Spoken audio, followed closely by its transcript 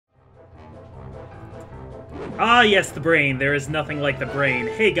Ah, yes, the brain. There is nothing like the brain.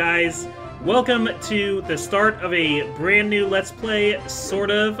 Hey, guys. Welcome to the start of a brand new Let's Play, sort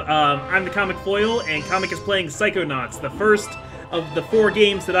of. I'm the Comic Foil, and Comic is playing Psychonauts, the first of the 4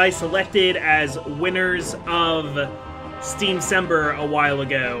 games that I selected as winners of Steamcember a while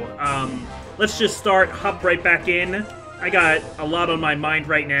ago. Let's just hop right back in. I got a lot on my mind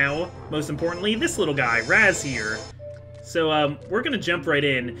right now. Most importantly, this little guy, Raz here. So, we're gonna jump right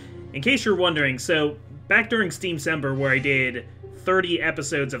in. In case you're wondering, so back during Steamcember, where I did 30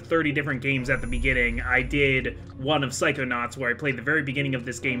 episodes of 30 different games at the beginning, I did one of Psychonauts, where I played the very beginning of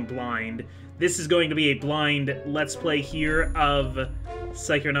this game blind. This is going to be a blind Let's Play here of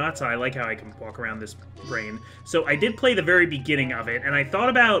Psychonauts. I like how I can walk around this brain. So I did play the very beginning of it, and I thought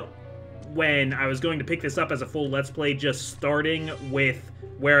about when I was going to pick this up as a full Let's Play, just starting with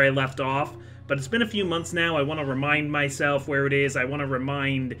where I left off. But it's been a few months now. I want to remind myself where it is. I want to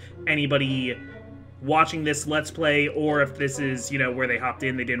remind anybody watching this Let's Play, or if this is, you know, where they hopped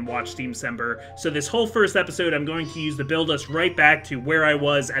in, they didn't watch Steamcember. So this whole first episode I'm going to use to build us right back to where I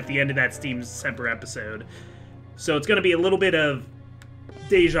was at the end of that Steamcember episode. So it's going to be a little bit of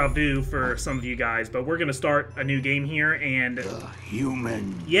deja vu for some of you guys, but we're going to start a new game here, and the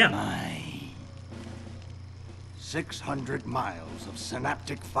human mind. 600 miles of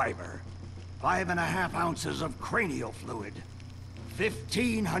synaptic fiber, 5.5 ounces of cranial fluid,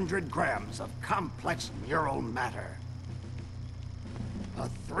 1,500 grams of complex neural matter, a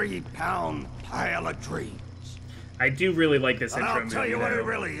 3-pound pile of dreams. I do really like this intro movie. I'll tell you what it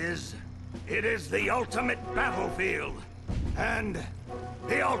really is. It is the ultimate battlefield and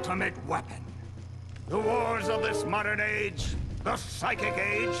the ultimate weapon. The wars of this modern age, the psychic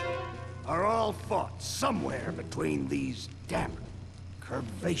age, are all fought somewhere between these damp,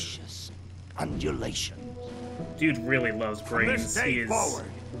 curvaceous undulations. Dude really loves brains. He is a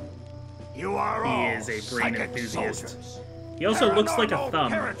brain enthusiast. Soldiers. He also looks like a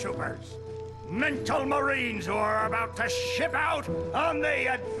thumb. Paratroopers, mental marines who are about to ship out on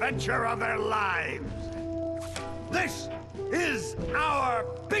the adventure of their lives. This is our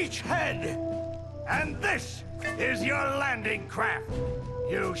beachhead, and this is your landing craft.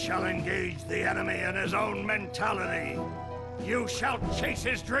 You shall engage the enemy in his own mentality. You shall chase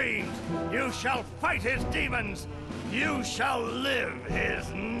his dreams. You shall fight his demons. You shall live his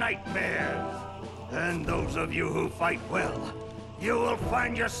nightmares. And those of you who fight well, you will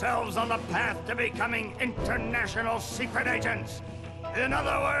find yourselves on the path to becoming international secret agents. In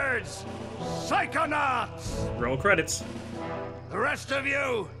other words, Psychonauts. Roll credits. The rest of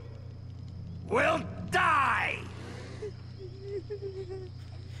you will die.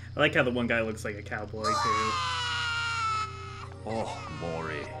 I like how the one guy looks like a cowboy, too. Oh,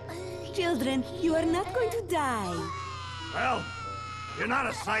 Maury. Children, you are not going to die. Well, if you're not a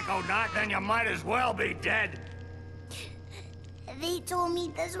psychonaut, then you might as well be dead. They told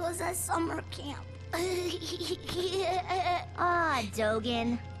me this was a summer camp. Ah,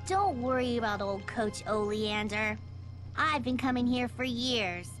 Dogen. Don't worry about old Coach Oleander. I've been coming here for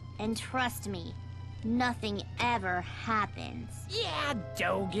years, and trust me, nothing ever happens. Yeah,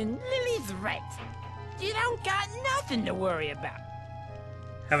 Dogen, Lily's right. You don't got nothing to worry about.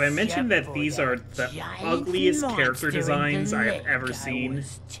 Have I mentioned that these are the ugliest character designs I have ever seen? I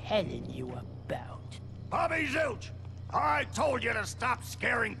was telling you about. Bobby Zilch, I told you to stop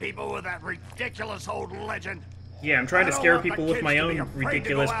scaring people with that ridiculous old legend. Yeah, I'm trying to scare people with my own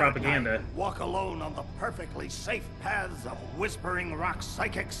ridiculous propaganda. Walk alone on the perfectly safe paths of Whispering Rock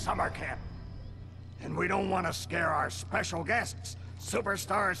Psychic Summer Camp. And we don't want to scare our special guests,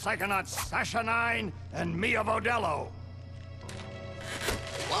 superstar Psychonauts Sasha 9 and Mia Vodello.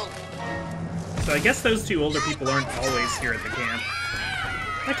 So I guess those 2 older people aren't always here at the camp.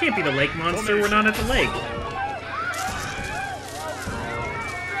 That can't be the lake monster, we're not at the lake.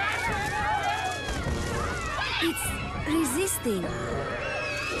 It's resisting.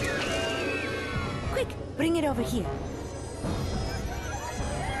 Quick, bring it over here.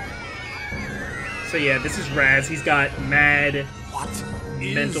 So yeah, this is Raz. He's got mad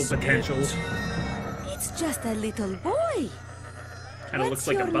mental potential. It's just a little boy. Kinda looks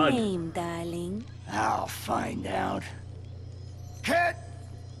like a bug. What's your name, darling? I'll find out.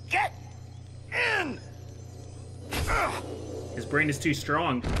 Get in! Ugh. His brain is too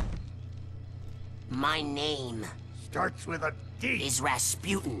strong. My name Starts with a D. is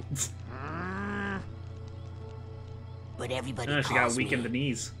Rasputin. But everybody She got calls weak in the me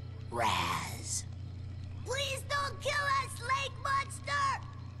knees. Raz. Please don't kill us, lake monster!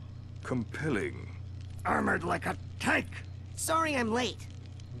 Compelling. Armored like a tank. Sorry I'm late.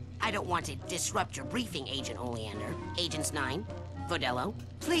 I don't want to disrupt your briefing, Agent Oleander. Agents 9, Vodello,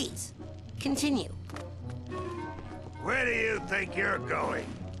 please, continue. Where do you think you're going?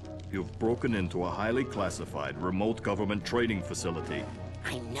 You've broken into a highly classified remote government training facility.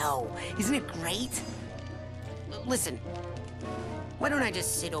 I know. Isn't it great? Listen, why don't I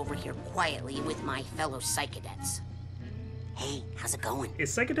just sit over here quietly with my fellow Psychonauts? Hey, how's it going?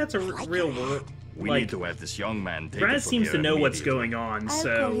 Is Psychonauts a Like real your word? We need to have this young man taken Raz from seems to here know what's immediately. going on, I'll call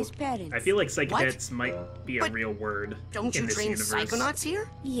so his parents. I feel like Psychonauts might be a But real word Don't you in this train universe. Psychonauts here?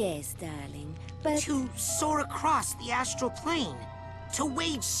 Yes, darling. But To soar across the astral plane. To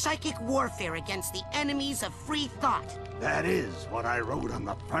wage psychic warfare against the enemies of free thought. That is what I wrote on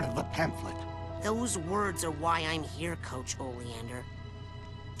the front of the pamphlet. Those words are why I'm here, Coach Oleander.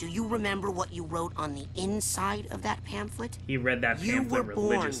 Do you remember what you wrote on the inside of that pamphlet? He read that You were pamphlet born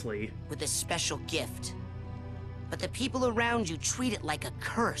religiously. with a special gift. But the people around you treat it like a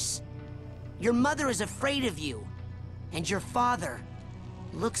curse. Your mother is afraid of you. And your father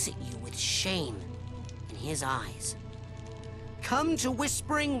looks at you with shame in his eyes. Come to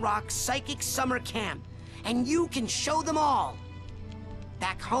Whispering Rock Psychic Summer Camp, and you can show them all.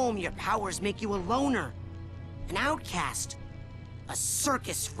 Back home, your powers make you a loner, an outcast, a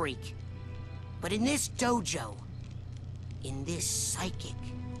circus freak. But in this dojo, in this psychic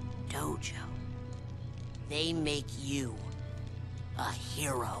dojo, they make you a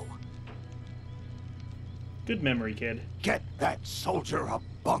hero. Good memory, kid. Get that soldier a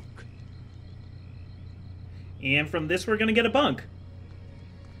bunk. And from this, we're gonna get a bunk.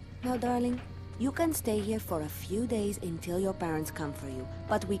 now, darling, you can stay here for a few days until your parents come for you.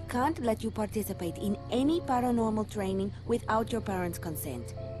 But we can't let you participate in any paranormal training without your parents'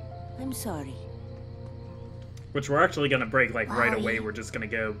 consent. I'm sorry. Which we're actually gonna break like right Wow, away. you- We're just gonna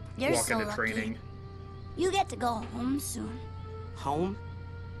go You're walk so into lucky. training. You get to go home soon. Home?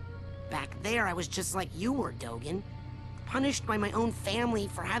 Back there, I was just like you were, Dogen. Punished by my own family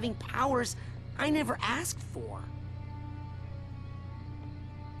for having powers I never asked for.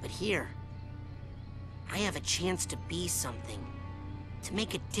 But here, I have a chance to be something. To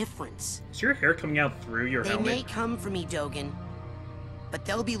make a difference. Is your hair coming out through your They helmet? may come for me, Dogen. But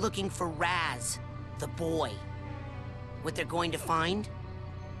they'll be looking for Raz, the boy. What they're going to find,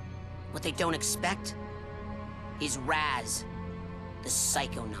 what they don't expect, is Raz, the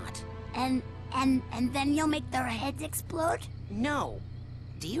Psychonaut. And then you'll make their heads explode? No.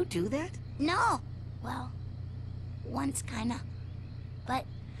 Do you do that? No. Well, once kinda. But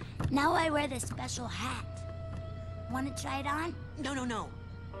now I wear this special hat. Wanna try it on? No.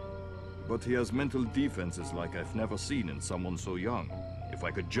 But he has mental defenses like I've never seen in someone so young. If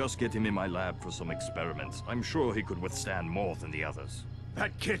I could just get him in my lab for some experiments, I'm sure he could withstand more than the others.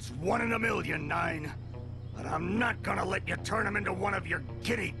 That kid's 1 in a million, Nine. But I'm not gonna let you turn him into one of your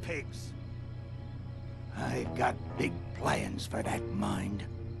guinea pigs. I've got big plans for that mind.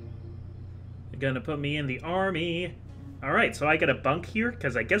 You're gonna put me in the army. Alright, so I get a bunk here,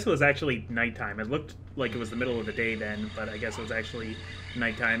 because I guess it was actually nighttime. It looked like it was the middle of the day then, but I guess it was actually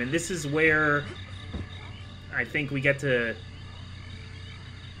nighttime. And this is where I think we get to...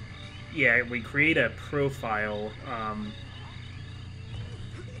 Yeah, we create a profile.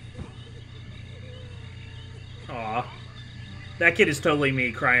 Aw. That kid is totally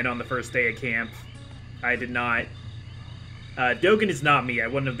me crying on the first day of camp. I did not... Dogen is not me. I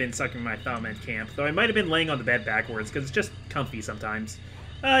wouldn't have been sucking my thumb at camp, though I might have been laying on the bed backwards, because it's just comfy sometimes.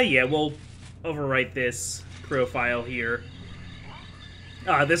 Yeah, we'll overwrite this profile here.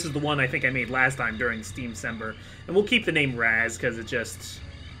 This is the one I think I made last time during Steam December. And we'll keep the name Raz, because it just...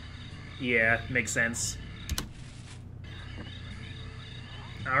 Yeah, makes sense.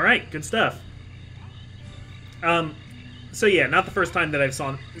 Alright, good stuff. So yeah, not the first time that I've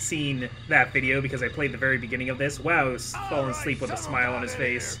seen that video, because I played the very beginning of this. Wow, I was falling asleep with a smile on his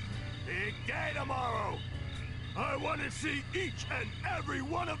face. Big day tomorrow. I want to see each and every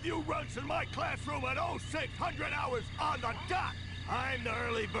one of you runts in my classroom at 0600 hours on the dot. I'm the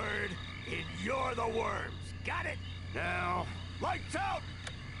early bird, and you're the worms. Got it? Now, lights out!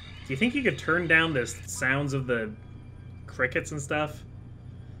 Do you think you could turn down the sounds of the crickets and stuff?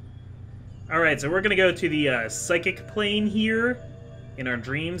 Alright, so we're gonna go to the psychic plane here in our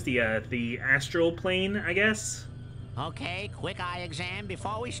dreams, the astral plane, I guess. Okay, quick eye exam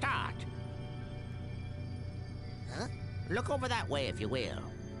before we start. Huh? Look over that way, if you will.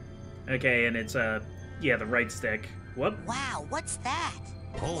 Okay, and it's, yeah, the right stick. Whoop. Wow, what's that?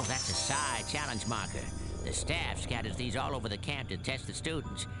 Oh, that's a psi challenge marker. The staff scatters these all over the camp to test the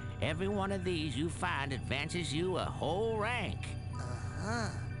students. Every one of these you find advances you a whole rank. Uh-huh.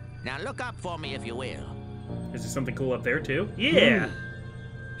 Now look up for me, if you will. Is there something cool up there, too? Yeah!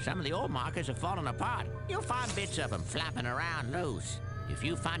 Some of the old markers have fallen apart. You'll find bits of them flapping around loose. If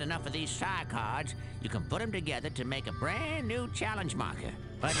you find enough of these Psi cards, you can put them together to make a brand new challenge marker.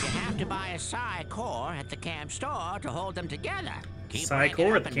 But you have to buy a Psi core at the camp store to hold them together. Keep Psi ranking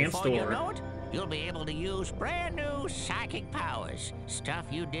core up, at the and camp before you store. know it, you'll be able to use brand new psychic powers. Stuff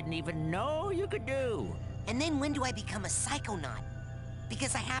you didn't even know you could do. And then when do I become a Psychonaut?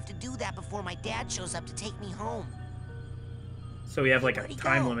 Because I have to do that before my dad shows up to take me home. So we have like a Where'd he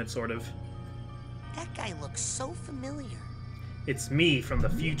time go? limit, sort of. That guy looks so familiar. It's me from the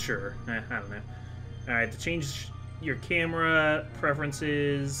future. I don't know. Alright, to change your camera,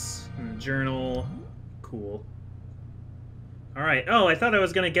 preferences, journal. Cool. Alright. Oh, I thought I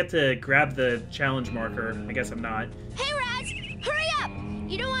was gonna get to grab the challenge marker. I guess I'm not. Hey, Raz! Hurry up!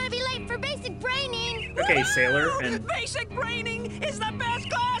 You don't want to be late for basic braining! Okay, Sailor. And Basic braining is the best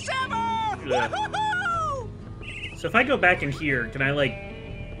class ever! Ugh. Woohoo! so if I go back in here, can I, like,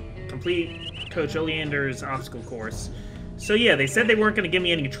 complete Coach Oleander's obstacle course? So yeah, they said they weren't going to give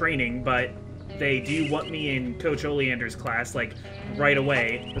me any training, but they do want me in Coach Oleander's class, like, right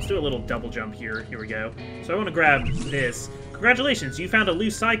away. Let's do a little double jump here. Here we go. So I want to grab this. Congratulations, you found a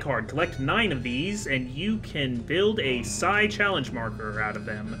loose Psi card. Collect 9 of these, and you can build a Psi challenge marker out of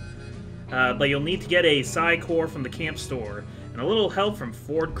them. But you'll need to get a Psi core from the camp store, and a little help from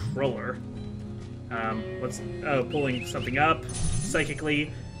Ford Cruller. Pulling something up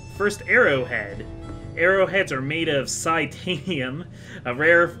psychically. First, arrowhead. Arrowheads are made of Psytanium, a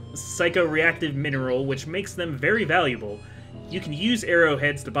rare psychoreactive mineral which makes them very valuable. You can use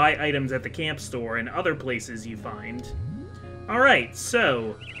arrowheads to buy items at the camp store and other places you find. Alright,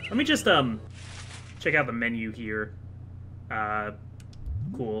 so let me just check out the menu here.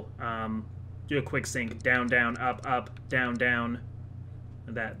 Cool. Do a quick sync. Down, down, up, up, down, down.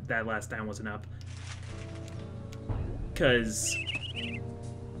 That last down wasn't up. 'Cause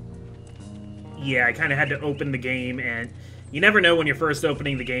yeah, I kind of had to open the game, and you never know when you're first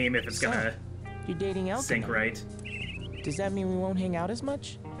opening the game if it's gonna You dating Elton? sync right. Does that mean we won't hang out as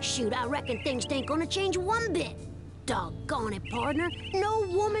much? Shoot, I reckon things ain't gonna change one bit. Doggone it, partner. No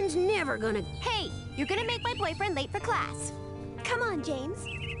woman's never gonna... Hey, you're gonna make my boyfriend late for class. Come on, James.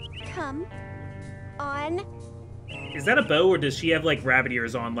 Come on. Is that a bow, or does she have, like, rabbit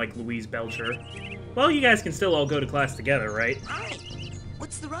ears on like Louise Belcher? Well, you guys can still all go to class together, right? Hi.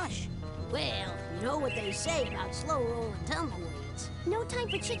 What's the rush? Well, you know what they say about slow rolling tumbleweeds. No time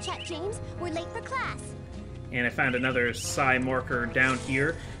for chit-chat, James. We're late for class. And I found another Psi marker down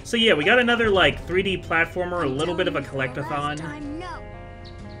here. So yeah, we got another, like, 3D platformer, a little bit of a collectathon. Time, no.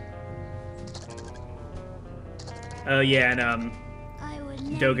 Oh yeah, and I would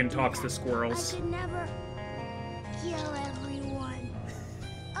never Dogen do talks that. to squirrels. I could never kill everyone.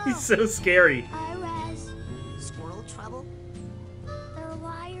 He's so scary. I Raz. Squirrel trouble? They're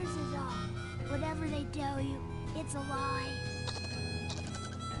liars is all. Whatever they tell you, it's a lie.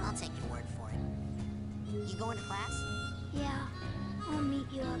 I'll take your word for it. You going to class? Yeah, I'll meet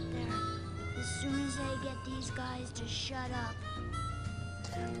you up there. As soon as I get these guys to shut up.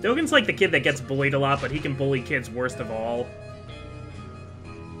 Dogen's like the kid that gets bullied a lot, but he can bully kids worst of all.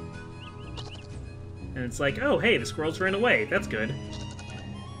 And it's like, oh, hey, the squirrels ran away. That's good.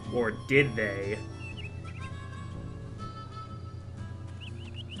 Or did they?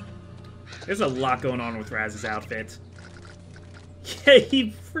 There's a lot going on with Raz's outfit. Yeah,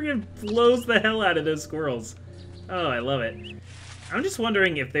 he freaking blows the hell out of those squirrels. Oh, I love it. I'm just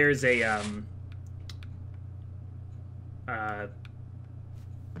wondering if there's a,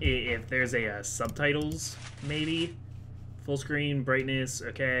 if there's a subtitles, maybe? Full screen, brightness,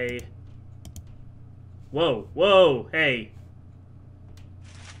 okay. Whoa, whoa, hey.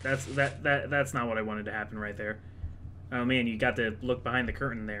 That's not what I wanted to happen right there. Oh man, you got to look behind the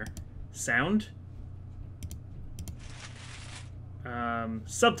curtain there. Sound?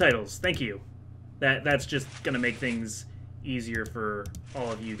 Subtitles, thank you. That's just gonna make things easier for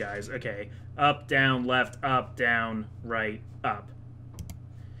all of you guys. Okay, up, down, left, up, down, right, up.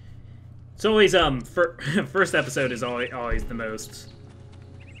 It's always, first episode is always the most.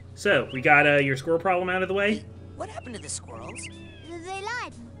 So, we got, your squirrel problem out of the way? What happened to the squirrels? They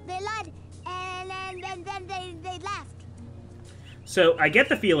lied. They lied, and then they left. So, I get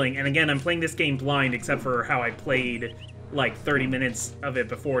the feeling, and again, I'm playing this game blind except for how I played, like, 30 minutes of it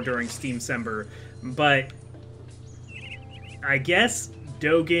before during Steamcember, but I guess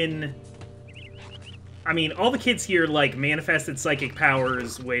Dogen... I mean, all the kids here, like, manifested psychic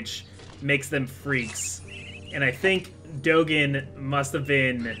powers, which makes them freaks, and I think Dogen must have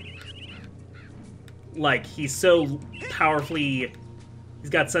been... Like, he's so powerfully... He's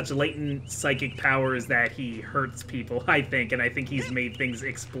got such latent psychic powers that he hurts people, I think, and I think he's made things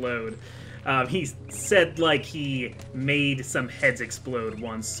explode. He said, like, he made some heads explode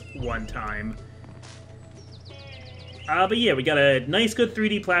one time. But yeah, we got a nice, good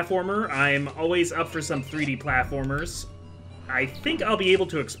 3D platformer. I'm always up for some 3D platformers. I think I'll be able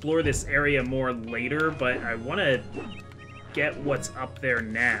to explore this area more later, but I want to get what's up there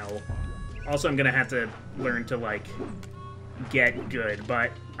now. Also, I'm going to have to learn to, like, get good,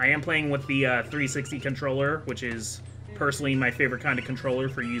 but I am playing with the 360 controller, which is personally my favorite kind of controller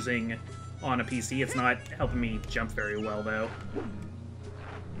for using on a PC. It's not helping me jump very well, though.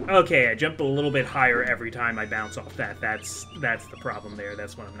 Okay, I jump a little bit higher every time I bounce off that. That's the problem there.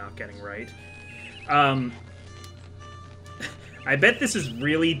 That's what I'm not getting right. I bet this is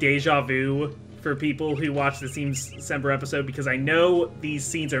really deja vu for people who watch the December episode, because I know these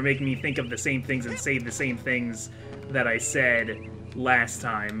scenes are making me think of the same things and say the same things that I said last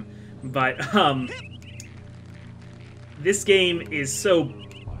time. But, this game is so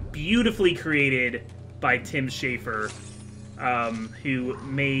beautifully created by Tim Schafer, who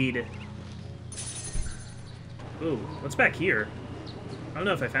made... Ooh, what's back here? I don't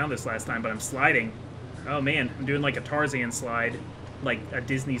know if I found this last time, but I'm sliding. Oh man, I'm doing like a Tarzan slide. Like a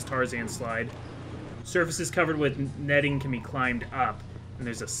Disney's Tarzan slide. Surfaces covered with netting can be climbed up. And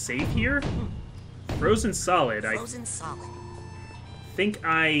there's a safe here? Frozen solid. Frozen solid. Think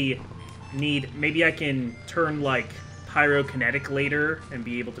I need... Maybe I can turn like pyrokinetic later and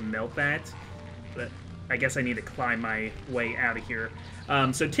be able to melt that. But I guess I need to climb my way out of here.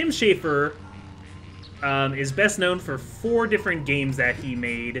 So Tim Schafer is best known for 4 different games that he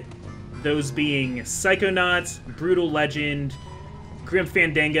made. Those being Psychonauts, Brutal Legend, Grim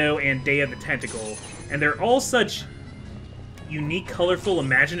Fandango, and Day of the Tentacle. And they're all such unique, colorful,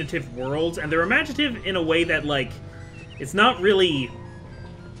 imaginative worlds. And they're imaginative in a way that, like, it's not really...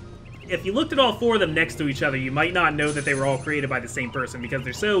 If you looked at all 4 of them next to each other, you might not know that they were all created by the same person, because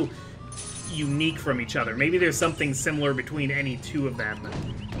they're so unique from each other. Maybe there's something similar between any 2 of them.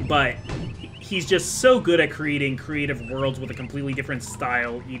 But he's just so good at creating creative worlds with a completely different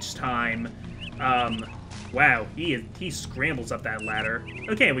style each time. Wow, he scrambles up that ladder.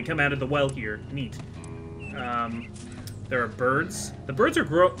 Okay, we come out of the well here. Neat. There are birds. The birds are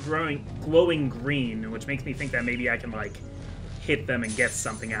glowing green, which makes me think that maybe I can, like, hit them and get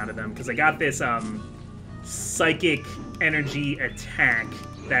something out of them. Because I got this, psychic energy attack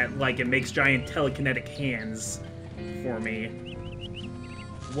that, like, it makes giant telekinetic hands for me.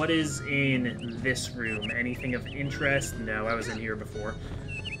 What is in this room? Anything of interest? No, I was in here before.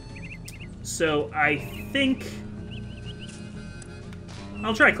 So I think...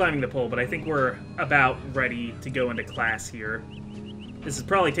 I'll try climbing the pole, but I think we're about ready to go into class here. This is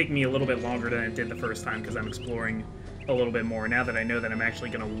probably taking me a little bit longer than it did the first time, because I'm exploring a little bit more now that I know that I'm actually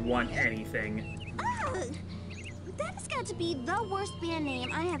going to want anything. Ugh! That has got to be the worst band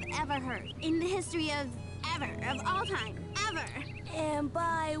name I have ever heard in the history of all time, ever. And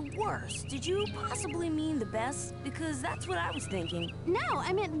by worst, did you possibly mean the best? Because that's what I was thinking. No,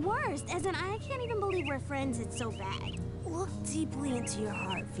 I meant worst, as in I can't even believe we're friends, it's so bad. Look deeply into your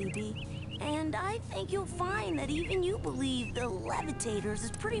heart, Phoebe. And I think you'll find that even you believe the Levitators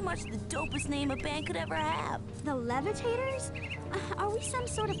is pretty much the dopest name a band could ever have. The Levitators? Are we some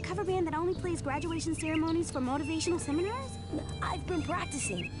sort of cover band that only plays graduation ceremonies for motivational seminars? I've been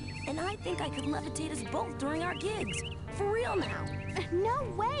practicing, and I think I could levitate us both during our gigs. For real now. No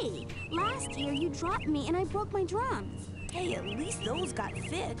way! Last year you dropped me and I broke my drums. Hey, at least those got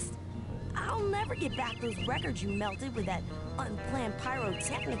fixed. I'll never get back those records you melted with that unplanned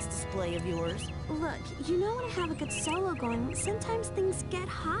pyrotechnics display of yours. Look, you know when I have a good solo going, sometimes things get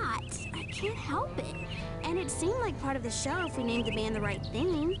hot. I can't help it. And it seemed like part of the show if we named the band the right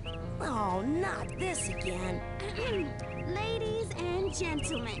thing. Oh, not this again. Ladies and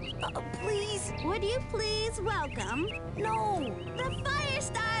gentlemen. Please? Would you please welcome... No! The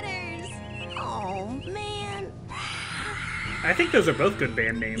Firestarters! Oh, man. I think those are both good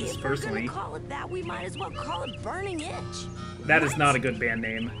band names, If personally. we're gonna call it that, we might as well call it Burning Itch. That is not a good band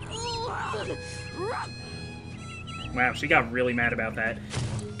name. Wow, she got really mad about that.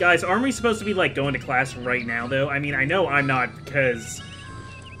 Guys, aren't we supposed to be, like, going to class right now, though? I mean, I know I'm not, because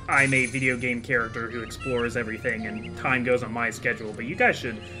I'm a video game character who explores everything and time goes on my schedule, but you guys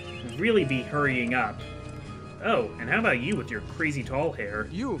should really be hurrying up. Oh, and how about you with your crazy tall hair?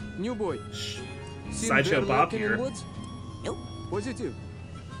 You, new boy. Shh. Seen Sideshow bear Bob lurking in here. woods? Nope. Positive.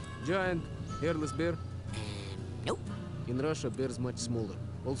 Giant, hairless bear. Nope. In Russia, bears much smaller.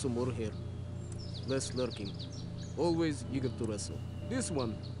 Also more hair. Less lurking. Always eager to wrestle. This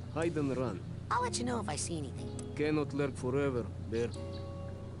one, hide and run. I'll let you know if I see anything. Cannot lurk forever, bear.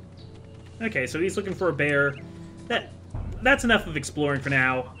 Okay, so he's looking for a bear. That that's enough of exploring for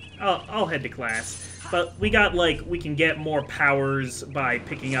now. I'll head to class. But we got, like, we can get more powers by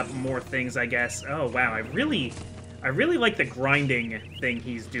picking up more things, I guess. Oh, wow, I really like the grinding thing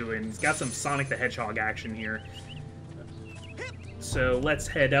he's doing. He's got some Sonic the Hedgehog action here. So let's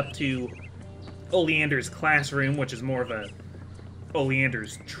head up to Oleander's classroom, which is more of a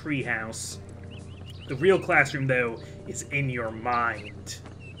Oleander's treehouse. The real classroom, though, is in your mind.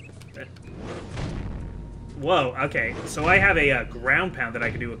 Whoa, okay. So I have a ground pound that I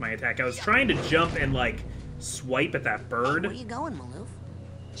can do with my attack. I was trying to jump and, like, swipe at that bird. Where are you going, Maloof?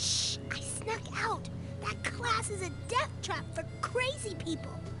 Shh, I snuck out. That class is a death trap for crazy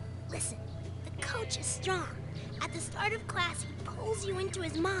people. Listen, the coach is strong. At the start of class, he pulls you into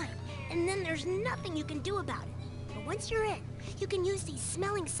his mind, and then there's nothing you can do about it. But once you're in, you can use these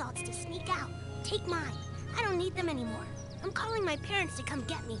smelling salts to sneak out. Take mine. I don't need them anymore. I'm calling my parents to come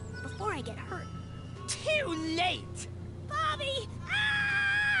get me before I get hurt. Too late! Bobby!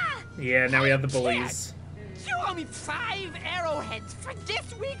 Ah! Yeah, now we have the bullies. You owe me 5 arrowheads for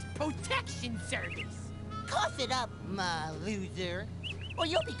this week's protection service. Cough it up, my loser, or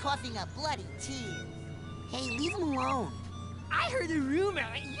you'll be coughing up bloody tears. Hey, leave him alone. I heard a rumor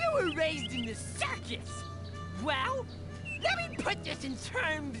you were raised in the circus. Well, let me put this in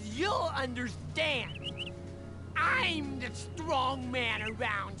terms you'll understand. I'm the strong man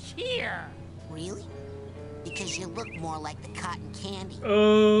around here. Really? Because you look more like the cotton candy.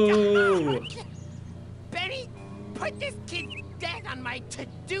 Oh! Benny, put this kid's death on my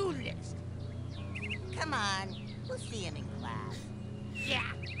to-do list. Come on, we'll see him in class. Yeah,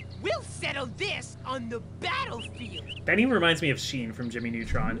 we'll settle this on the battlefield. Benny reminds me of Sheen from Jimmy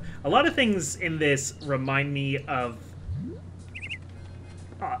Neutron. A lot of things in this remind me of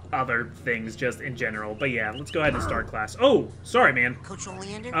other things just in general. But yeah, let's go ahead and start class. Oh, sorry, man. Coach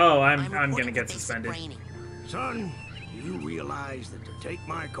Oleander? Oh, I'm gonna get suspended. Son, you realize that to take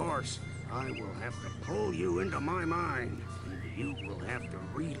my course, I will have to pull you into my mind. You will have to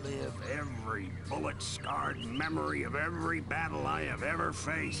relive every bullet-scarred memory of every battle I have ever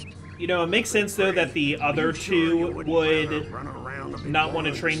faced. You know, it makes sense, though, that the other two would not want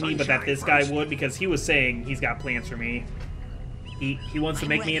to train me, but that this guy would, because he was saying he's got plans for me. He wants to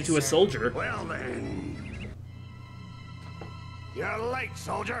make me into a soldier. Well, then. You're late,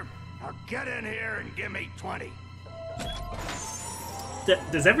 soldier. Now get in here and give me 20.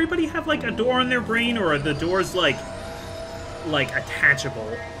 Does everybody have, like, a door on their brain, or are the doors, like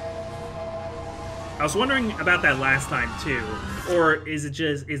attachable? I was wondering about that last time too. Or is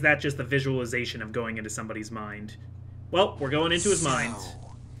that just the visualization of going into somebody's mind? Well, we're going into his mind.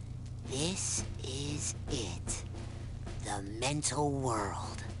 This is it. The mental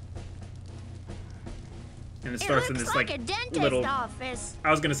world. And it starts in this like a dentist little office. I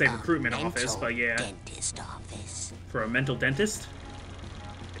was gonna say recruitment office, but yeah. Dentist office. For a mental dentist?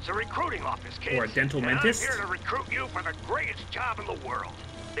 It's a recruiting office, kids. Or a dental and mentist? I'm here to recruit you for the greatest job in the world,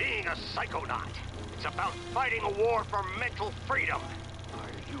 being a psychonaut. It's about fighting a war for mental freedom. Are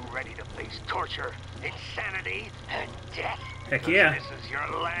you ready to face torture, insanity, and death? Heck yeah. This is your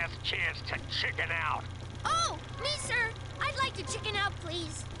last chance to chicken out. Oh, me, sir. I'd like to chicken out,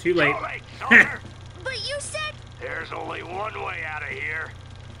 please. Too late. Too late, soldier. But you said... There's only one way out of here.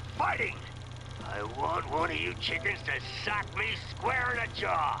 Fighting. I want one of you chickens to sock me square in the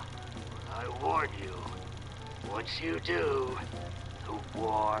jaw. I warn you, once you do, the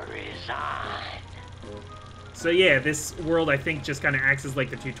war is on. So yeah, this world I think just kind of acts as like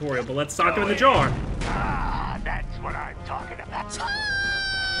the tutorial, but let's sock him in the jaw. Ah, that's what I'm talking about.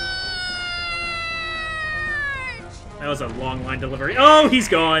 That was a long line delivery. Oh, he's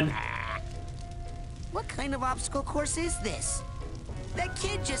gone. What kind of obstacle course is this? That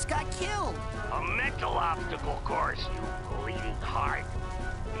kid just got killed. A mental obstacle course, you bleeding heart.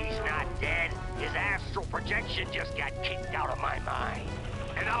 He's not dead. His astral projection just got kicked out of my mind.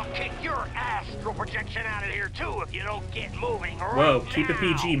 And I'll kick your astral projection out of here too if you don't get moving right Whoa, keep it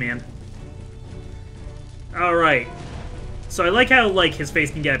PG, man. Alright. So I like how, like, his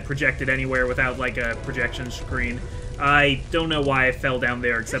face can get projected anywhere without, like, a projection screen. I don't know why I fell down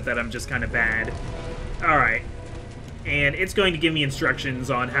there, except that I'm just kind of bad. Alright. And it's going to give me instructions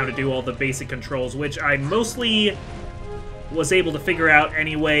on how to do all the basic controls, which I mostly was able to figure out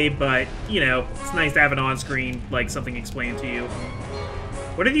anyway, but, you know, it's nice to have it on screen, like something explained to you.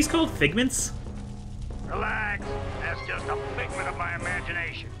 What are these called? Figments? Relax. That's just a figment of my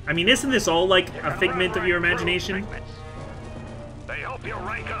imagination. I mean, isn't this all like a figment of your imagination? They help you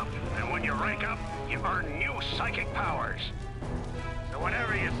rank up, and when you rank up, you earn new psychic powers. So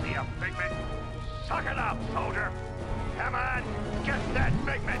whenever you see a figment, suck it up, soldier. Come on, get that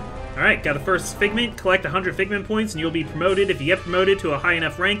figment. Alright, got the first figment. Collect 100 figment points and you'll be promoted. If you get promoted to a high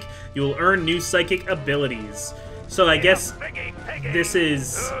enough rank, you'll earn new psychic abilities. So I guess this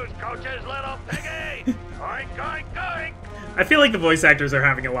is... Who's Coach's little piggy? Oink, oink, oink. I feel like the voice actors are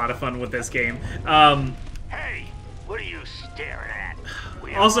having a lot of fun with this game. Hey, what are you staring at?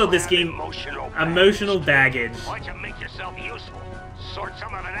 We Also, all this have game... Emotional baggage. Why don't you make yourself useful? Sort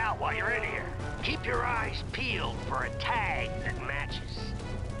some of it out while you're in here. Keep your eyes peeled for a tag that matches.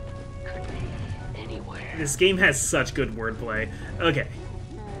 Could be anywhere. This game has such good wordplay. Okay.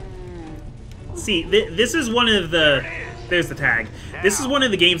 See, this is one of the... There's the tag. This is one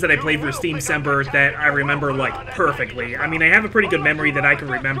of the games that I played for Steam Semper that I remember, like, perfectly. I mean, I have a pretty good memory that I can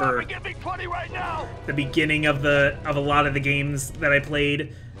remember the beginning of a lot of the games that I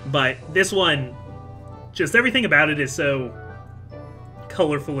played, but this one, just everything about it is so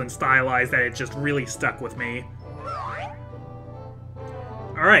colorful and stylized that it just really stuck with me.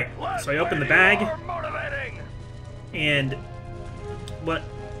 Alright, so I open the bag, and what...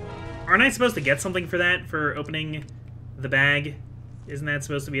 Aren't I supposed to get something for that, for opening the bag? Isn't that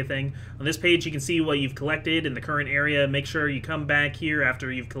supposed to be a thing? On this page, you can see what you've collected in the current area. Make sure you come back here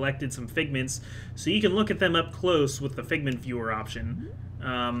after you've collected some figments, so you can look at them up close with the figment viewer option.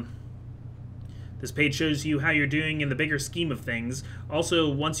 This page shows you how you're doing in the bigger scheme of things.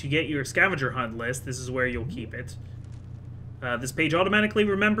 Also, once you get your scavenger hunt list, this is where you'll keep it. This page automatically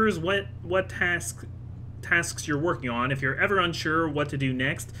remembers what tasks you're working on. If you're ever unsure what to do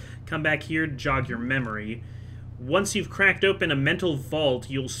next, come back here to jog your memory. Once you've cracked open a mental vault,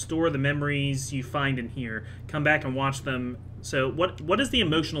 you'll store the memories you find in here. Come back and watch them. So what does the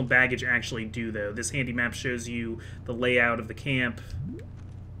emotional baggage actually do, though? This handy map shows you the layout of the camp.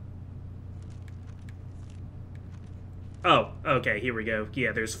 Oh, okay, here we go.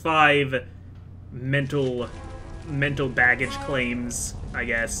 Yeah, there's 5 mental baggage claims, I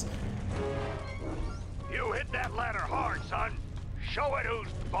guess. You hit that ladder hard, son. Show it who's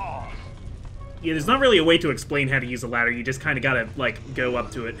boss. Yeah, there's not really a way to explain how to use a ladder. You just kind of gotta, like, go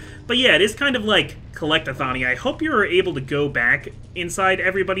up to it. But yeah, it is kind of like collect-a-thon-y. I hope you're able to go back inside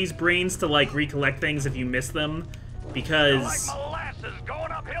everybody's brains to, like, recollect things if you miss them. Because... Like molasses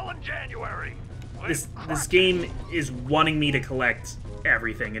going uphill in January. This game is wanting me to collect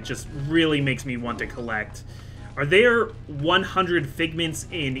everything. It just really makes me want to collect. Are there 100 figments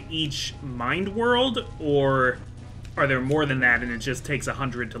in each mind world, or are there more than that and it just takes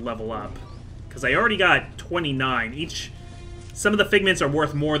 100 to level up? Because I already got 29. Some of the figments are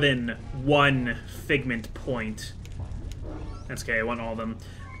worth more than 1 figment point. That's okay, I want all of them.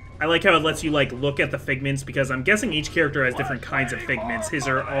 I like how it lets you, like, look at the figments, because I'm guessing each character has different kinds of figments. His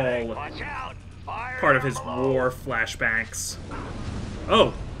are all part of his war flashbacks.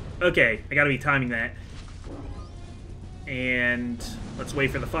 Oh, okay, I gotta be timing that. And let's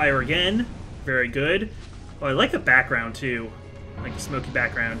wait for the fire again. Very good. Oh, I like the background, too. I like the smoky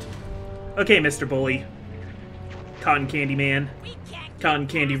background. Okay, Mr. Bully. Cotton Candy Man. Cotton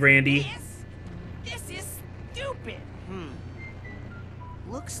Candy Randy. This is stupid.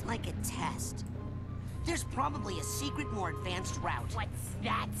 Looks like a test. There's probably a secret, more advanced route. What's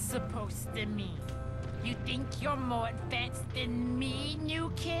that supposed to mean? You think you're more advanced than me,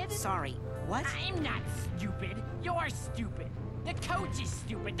 new kid? Sorry, what? I'm not stupid. You're stupid. The coach is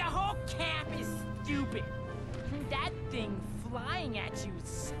stupid. The whole camp is stupid. That thing flying at you is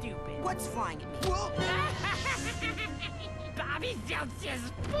stupid. What's flying at me? Bobby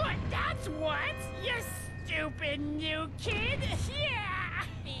Zeltz's foot, that's what! You stupid new kid! Yeah!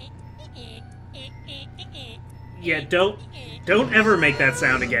 Yeah, don't ever make that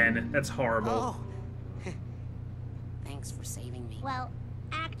sound again. That's horrible. Oh. Thanks for saving me. Well,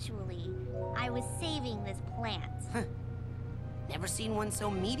 actually, I was saving this plant. Huh. Never seen one so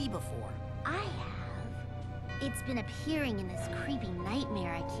meaty before. I have. It's been appearing in this creepy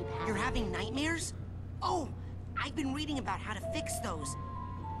nightmare I keep having. You're having nightmares? Oh, I've been reading about how to fix those.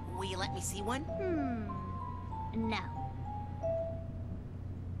 Will you let me see one? No.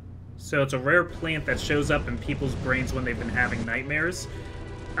 So it's a rare plant that shows up in people's brains when they've been having nightmares.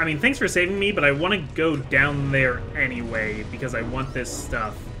 I mean, thanks for saving me, but I want to go down there anyway, because I want this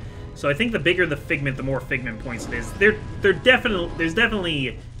stuff. So I think the bigger the figment, the more figment points it is. There's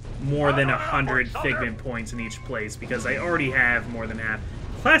definitely more than 100 figment points in each place, because I already have more than half.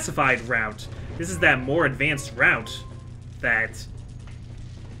 Classified route. This is that more advanced route that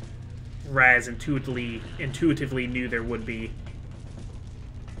Raz intuitively knew there would be.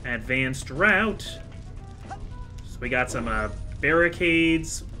 Advanced route. So we got some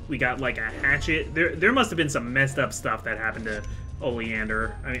barricades. We got like a hatchet. There must have been some messed up stuff that happened to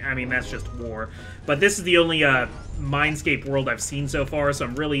Oleander. I mean, that's just war. But this is the only Mindscape world I've seen so far, so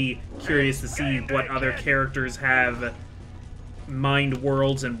I'm really curious to see what other characters have mind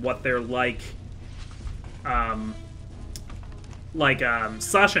worlds and what they're like.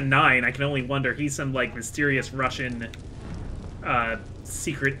 Sasha 9, I can only wonder. He's some, like, mysterious Russian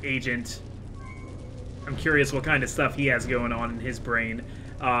secret agent. I'm curious what kind of stuff he has going on in his brain.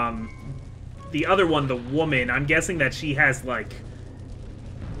 The other one, the woman, I'm guessing that she has, like...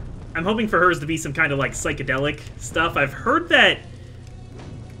 I'm hoping for hers to be some kind of, like, psychedelic stuff. I've heard that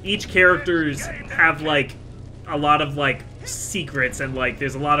each characters have, like, a lot of, like, secrets, and, like,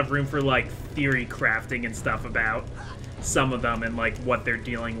 there's a lot of room for, like, theory crafting and stuff about some of them and, like, what they're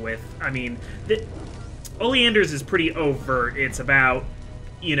dealing with. I mean, Oleander's is pretty overt. It's about,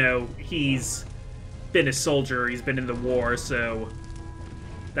 you know, he's been a soldier, he's been in the war, so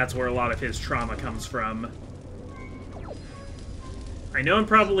that's where a lot of his trauma comes from. I know I'm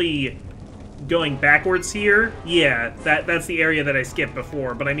probably going backwards here. Yeah, that's the area that I skipped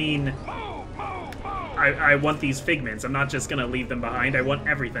before, but I mean, I want these figments. I'm not just gonna leave them behind. I want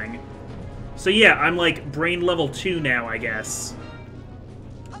everything. So yeah, I'm like brain level 2 now, I guess.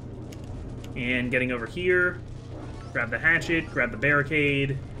 And getting over here, grab the hatchet, grab the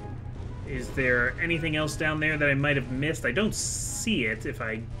barricade. Is there anything else down there that I might have missed? I don't see it if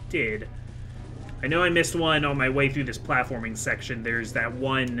I did. I know I missed one on my way through this platforming section. There's that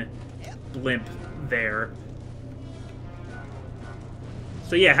one blimp there.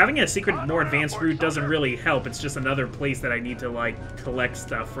 So yeah, having a secret, more advanced route doesn't really help. It's just another place that I need to, like, collect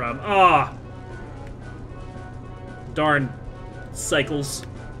stuff from. Ah! Darn cycles.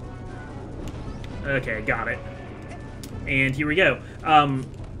 Okay, got it. And here we go.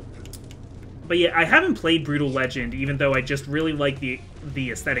 But yeah, I haven't played Brutal Legend, even though I just really like the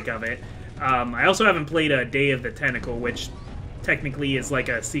aesthetic of it. I also haven't played Day of the Tentacle, which technically is like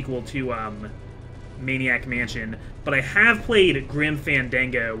a sequel to Maniac Mansion. But I have played Grim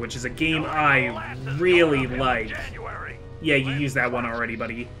Fandango, which is a game I really like. Yeah, you used that one already,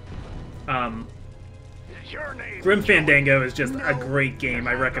 buddy. Grim Fandango is just a great game.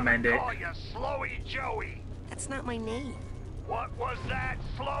 I recommend it. That's not my name. What was that,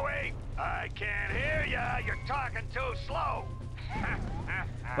 Slowy? I can't hear ya. You're talking too slow.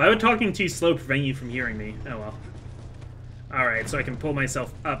 Why would talking too slow prevent you from hearing me? Oh well. Alright, so I can pull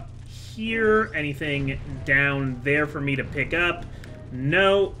myself up here. Anything down there for me to pick up?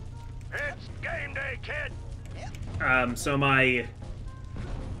 No. It's game day, kid. So am I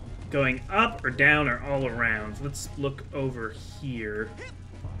going up or down or all around? Let's look over here.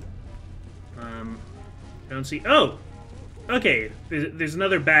 Don't see... Oh! Okay, there's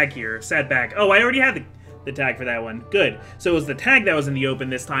another bag here. Sad bag. Oh, I already had the tag for that one. Good. So it was the tag that was in the open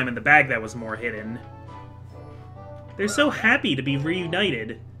this time and the bag that was more hidden. They're so happy to be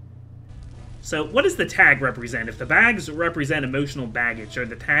reunited. So what does the tag represent? If the bags represent emotional baggage, are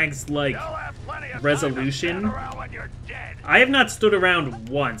the tags like resolution? I have not stood around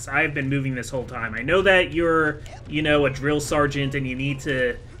once. I have been moving this whole time. I know that you're, you know, a drill sergeant and you need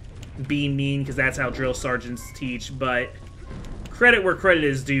to be mean because that's how drill sergeants teach, but credit where credit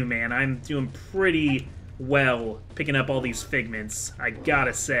is due, man. I'm doing pretty well picking up all these figments, I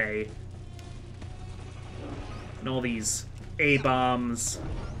gotta say. And all these A-bombs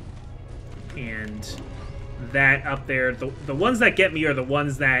and that up there. The ones that get me are the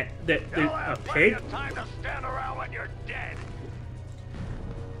ones that a pig?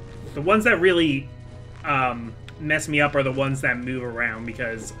 The ones that really mess me up are the ones that move around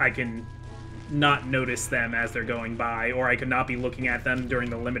because I can not notice them as they're going by, or I could not be looking at them during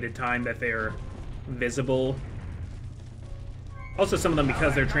the limited time that they're visible. Also, some of them,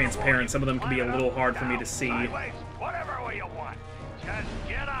 because they're transparent, some of them can be a little hard for me to see. Whatever way you want. Just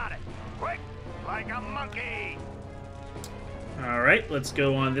get on it. Quick, like a monkey. Alright, let's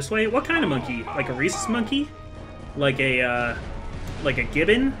go on this way. What kind of monkey? Like a rhesus monkey? Like a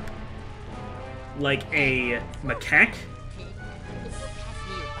gibbon? Like a macaque?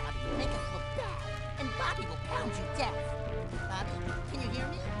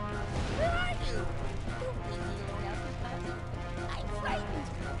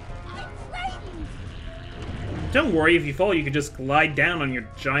 Don't worry, if you fall, you can just glide down on your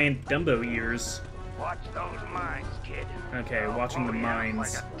giant Dumbo ears. Watch those mines, kid. Okay, watching the mines. Like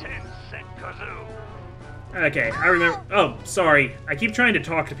a 10-cent kazoo. Okay, I remember. Oh, sorry. I keep trying to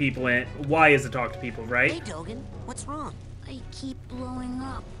talk to people, and Y is to talk to people, right? Hey, Dogen, what's wrong? I keep blowing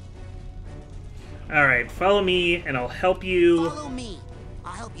up. Alright, follow me, and I'll help you. Follow me.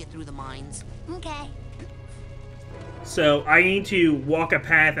 I'll help you through the mines. Okay. So, I need to walk a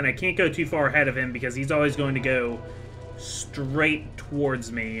path, and I can't go too far ahead of him, because he's always going to go straight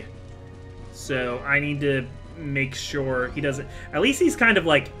towards me. So I need to make sure he doesn't... At least he's kind of,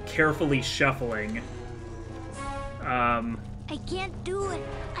 like, carefully shuffling. I can't do it.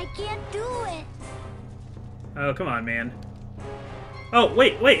 I can't do it. Oh, come on, man. Oh,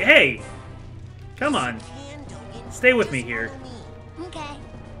 wait, hey! Come on. Stay with me here. Okay.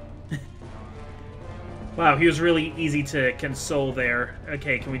 Wow, he was really easy to console there.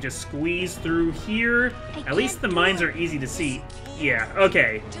 Okay, can we just squeeze through here? At least the mines are easy to see. Yeah,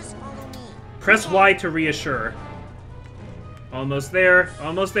 okay. Press Y to reassure. Almost there,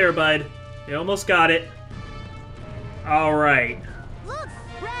 bud. You almost got it. Alright. Look,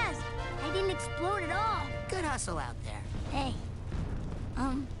 Raz! I didn't explode at all. Good hustle out there. Hey.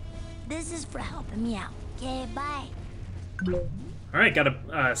 This is for helping me out. Okay, bye. Alright, got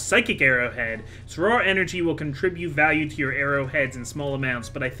a psychic arrowhead. So raw energy will contribute value to your arrowheads in small amounts,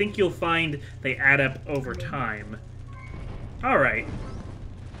 but I think you'll find they add up over time. Alright.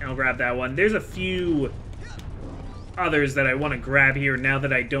 I'll grab that one. There's a few others that I want to grab here now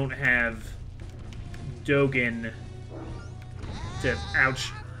that I don't have Dogen to...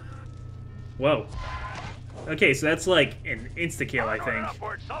 Ouch. Whoa. Okay, so that's like an insta-kill, I think.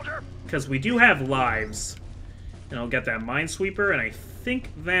 Because we do have lives. And I'll get that Minesweeper, and I think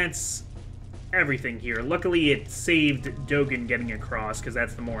that's everything here. Luckily, it saved Dogen getting across, because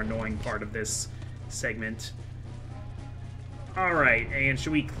that's the more annoying part of this segment. Alright, and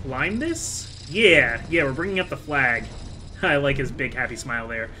should we climb this? Yeah, we're bringing up the flag. I like his big happy smile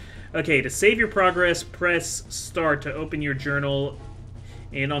there. Okay, to save your progress, press start to open your journal,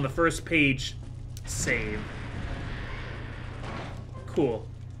 and on the first page, save. Cool.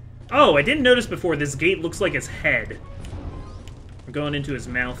 Oh, I didn't notice before, this gate looks like his head. We're going into his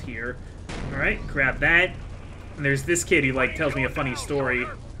mouth here. Alright, grab that. And there's this kid who, like, tells me a funny story.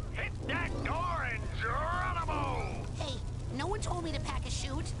 Hit that door and Geronimo! Hey, no one told me to pack a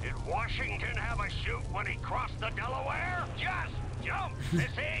chute. Did Washington have a chute when he crossed the Delaware? Just jump,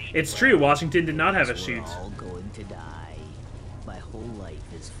 sissy! It's true, Washington did not have a chute. We're all going to die. My whole life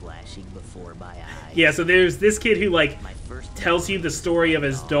is flashing before my eyes. Yeah, so there's this kid who, like, tells you the story of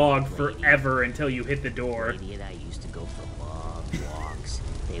his dog forever until you hit the door. Lady and I used to go for long walks.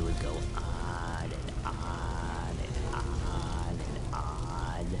 They would go on and on and on and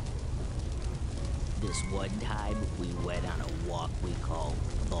on. This one time, we went on a walk we called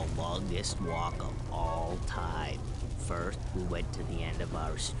the longest walk of all time. First, we went to the end of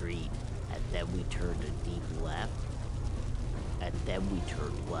our street, and then we turned a deep left, and then we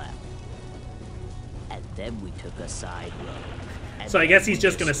turned left, and then we took a side road. So I guess he's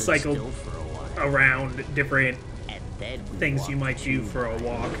just gonna cycle around different things you might do for a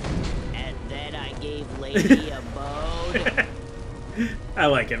walk. And then I gave Lady a bone. I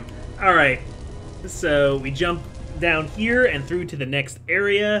like him. Alright, so we jump down here and through to the next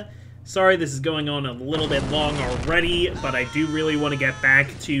area. Sorry this is going on a little bit long already, but I do really want to get back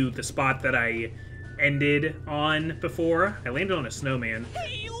to the spot that I ended on before. I landed on a snowman.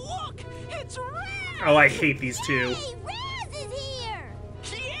 Hey, look! It's Raz! Oh, I hate these two. Hey, Raz is here!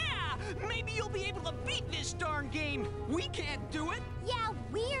 Yeah! Maybe you'll be able to beat this darn game. We can't do it. Yeah,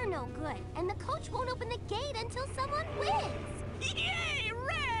 we're no good, and the coach won't open the gate until someone wins. Yay,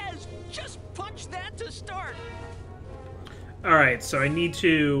 Raz! Just punch that to start. Alright, so I need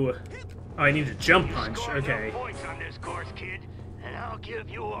to... Oh, I need to jump punch. Score Okay. some points on this course, kid, and I'll give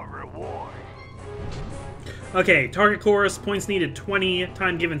you a reward. Okay, target course, points needed 20,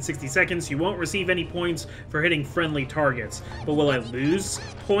 time given 60 seconds. You won't receive any points for hitting friendly targets. But will I lose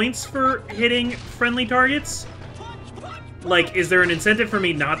points for hitting friendly targets? Like, is there an incentive for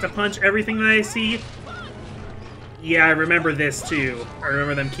me not to punch everything that I see? Yeah, I remember this too. I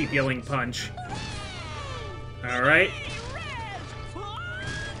remember them keep yelling punch. Alright.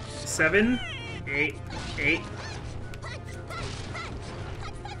 7, 8, 8.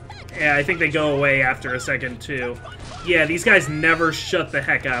 Yeah, I think they go away after a second, too. Yeah, these guys never shut the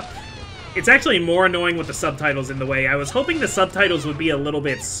heck up. It's actually more annoying with the subtitles in the way. I was hoping the subtitles would be a little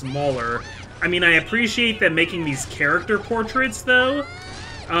bit smaller. I mean, I appreciate them making these character portraits, though.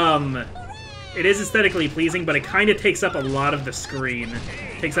 It is aesthetically pleasing, but it kind of takes up a lot of the screen.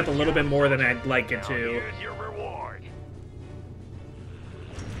 It takes up a little bit more than I'd like it to. Here's your reward.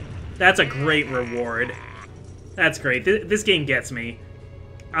 That's a great reward. That's great. This game gets me.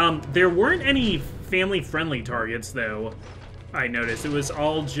 There weren't any family-friendly targets, though, I noticed. It was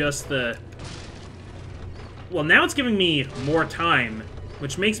all just the... Well, now it's giving me more time,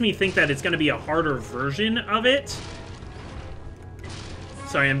 which makes me think that it's going to be a harder version of it.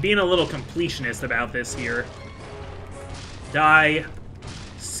 Sorry, I'm being a little completionist about this here. Die.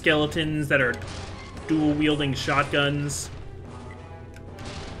 Skeletons that are dual-wielding shotguns.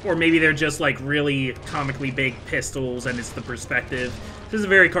 Or maybe they're just, like, really comically big pistols and it's the perspective. This is a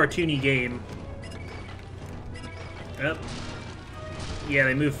very cartoony game. Yep. Yeah,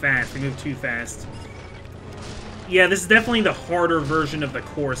 they move fast. They move too fast. Yeah, this is definitely the harder version of the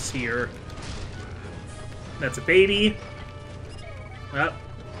course here. That's a baby. Up.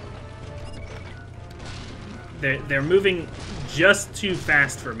 They're moving just too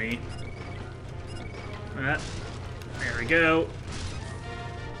fast for me. There we go.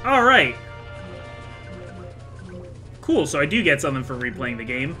 Alright. Cool, so I do get something for replaying the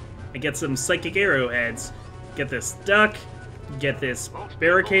game. I get some psychic arrowheads. Get this duck. Get this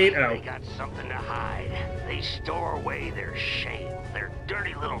barricade. Oh. They got something to hide. They store away their shame, their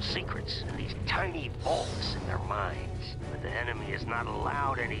dirty little secrets, in these tiny vaults in their minds. But the enemy is not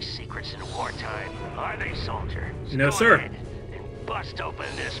allowed any secrets in wartime. Are they, soldier? So no, go sir. ahead and bust open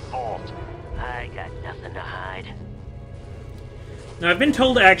this vault. I got nothing to hide. Now, I've been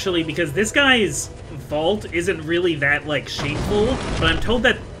told, actually, because this guy's vault isn't really that, like, shameful, but I'm told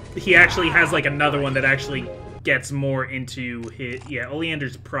that he actually has, like, another one that actually gets more into his... Yeah,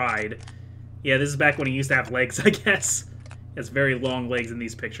 Oleander's Pride. Yeah, this is back when he used to have legs, I guess. He has very long legs in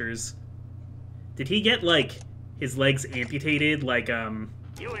these pictures. Did he get, like, his legs amputated, like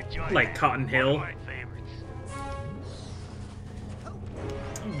Cotton Hill?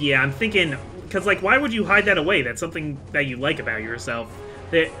 Yeah, I'm thinking... Because, like, why would you hide that away? That's something that you like about yourself.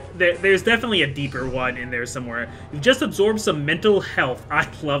 There's definitely a deeper one in there somewhere. You've just absorbed some mental health. I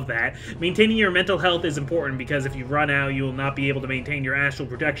love that. Maintaining your mental health is important because if you run out, you will not be able to maintain your astral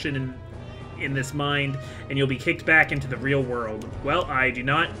projection in this mind, and you'll be kicked back into the real world. Well, I do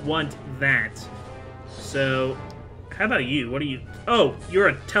not want that. So, how about you? What are you... Oh, you're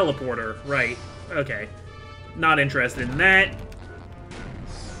a teleporter. Right. Okay. Not interested in that.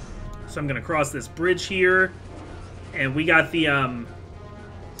 So I'm gonna cross this bridge here, and we got the,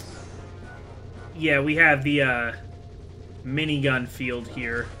 yeah, we have the, minigun field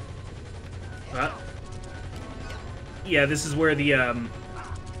here. Yeah, this is where the,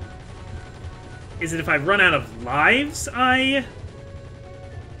 is it if I run out of lives, I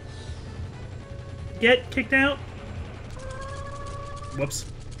get kicked out? Whoops.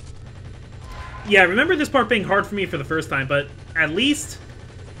 Yeah, I remember this part being hard for me for the first time, but at least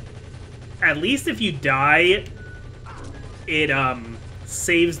if you die, it,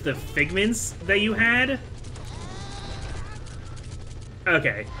 saves the figments that you had.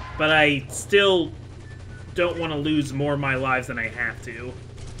 Okay, but I still don't want to lose more of my lives than I have to.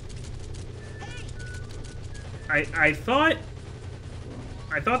 I thought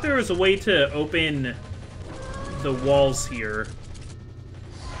there was a way to open the walls here.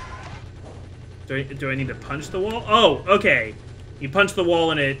 Do I need to punch the wall? Oh, okay. You punch the wall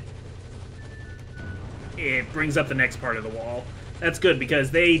and it brings up the next part of the wall. That's good,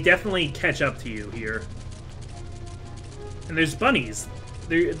 because they definitely catch up to you here. And there's bunnies.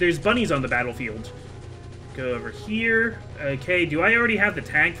 There's bunnies on the battlefield. Go over here. Okay, do I already have the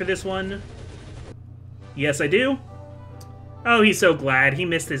tag for this one? Yes, I do. Oh, he's so glad. He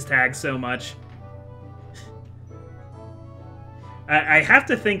missed his tag so much. I have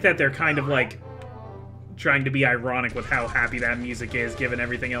to think that they're kind of, like, trying to be ironic with how happy that music is, given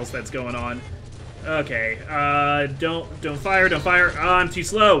everything else that's going on. Okay, don't fire, don't fire. Oh, I'm too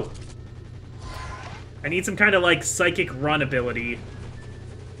slow. I need some kind of, like, psychic run ability.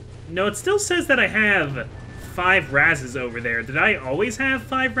 No, it still says that I have 5 Razes over there. Did I always have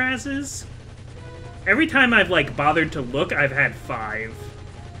 5 Razes? Every time I've, like, bothered to look, I've had 5.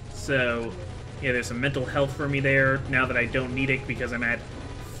 So, yeah, there's some mental health for me there, now that I don't need it because I'm at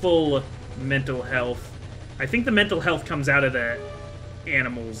full mental health. I think the mental health comes out of the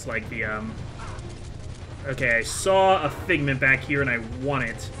animals, like the, Okay, I saw a figment back here and I won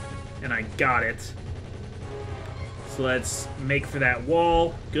it. And I got it. So let's make for that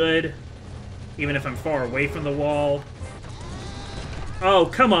wall. Good. Even if I'm far away from the wall. Oh,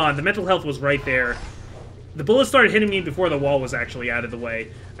 come on. The mental health was right there. The bullet started hitting me before the wall was actually out of the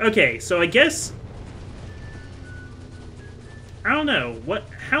way. Okay, so I guess... I don't know.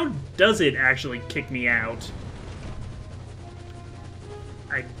 How does it actually kick me out?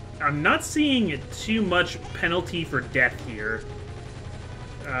 I'm not seeing too much penalty for death here.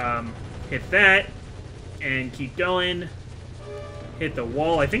 Hit that, and keep going. Hit the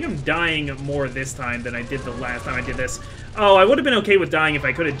wall. I think I'm dying more this time than I did the last time I did this. Oh, I would have been okay with dying if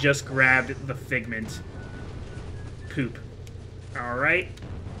I could have just grabbed the figment. Poop. Alright.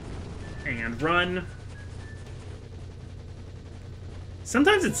 And run.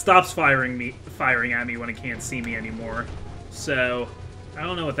 Sometimes it stops firing at me when it can't see me anymore. So... I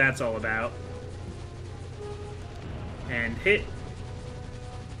don't know what that's all about. And hit.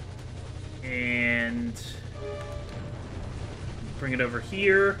 And bring it over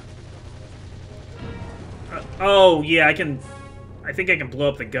here. Oh, yeah, I think I can blow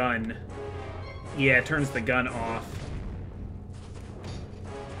up the gun. Yeah, it turns the gun off.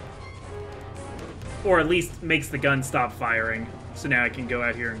 Or at least makes the gun stop firing. So now I can go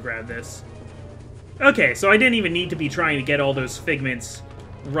out here and grab this. Okay, so I didn't even need to be trying to get all those figments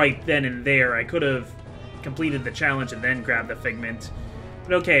right then and there. I could have completed the challenge and then grabbed the figment.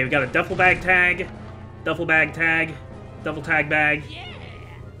 But okay, we got a duffel bag tag, duffel bag tag, duffel tag bag. Yeah,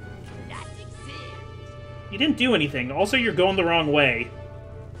 that's it. You didn't do anything. Also, you're going the wrong way.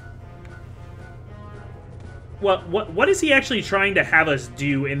 What is he actually trying to have us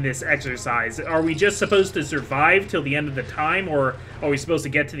do in this exercise? Are we just supposed to survive till the end of the time, or are we supposed to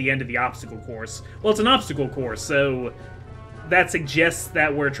get to the end of the obstacle course? Well, it's an obstacle course, so that suggests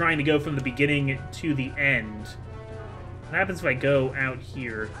that we're trying to go from the beginning to the end. What happens if I go out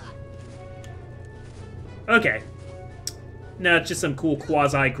here? Okay. No, it's just some cool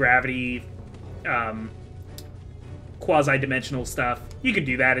quasi-gravity, quasi-dimensional stuff. You can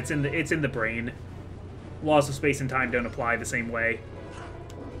do that. It's in the brain. Laws of space and time don't apply the same way.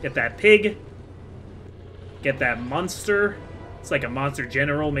 Get that pig. Get that monster. It's like a monster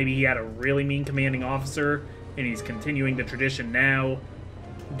general. Maybe he had a really mean commanding officer, and he's continuing the tradition now.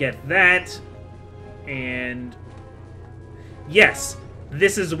 Get that. And yes,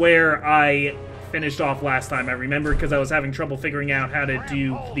 this is where I finished off last time. I remember because I was having trouble figuring out how to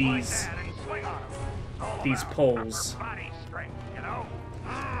do these poles.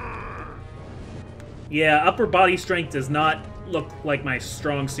 Yeah, upper body strength does not look like my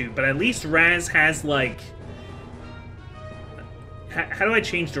strong suit, but at least Raz has, like... How do I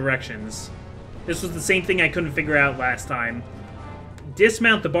change directions? This was the same thing I couldn't figure out last time.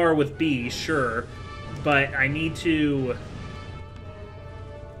 Dismount the bar with B, sure, but I need to...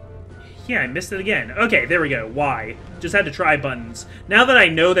 Yeah, I missed it again. Okay, there we go. Y. Just had to try buttons. Now that I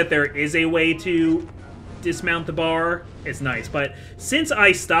know that there is a way to dismount the bar, it's nice. But since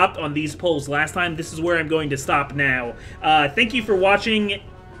I stopped on these poles last time, this is where I'm going to stop now. Thank you for watching.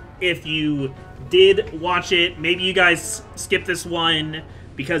 If you did watch it, maybe you guys skipped this one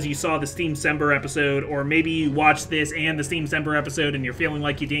because you saw the Steam Sember episode, or maybe you watched this and the Steam Sember episode and you're feeling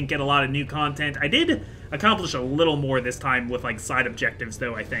like you didn't get a lot of new content. I did accomplish a little more this time with, like, side objectives,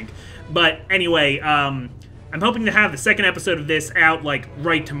 though, I think. But anyway, I'm hoping to have the second episode of this out, like,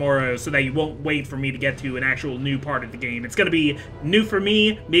 right tomorrow, so that you won't wait for me to get to an actual new part of the game. It's gonna be new for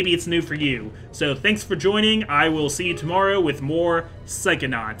me, maybe it's new for you. So thanks for joining. I will see you tomorrow with more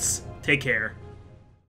Psychonauts. Take care.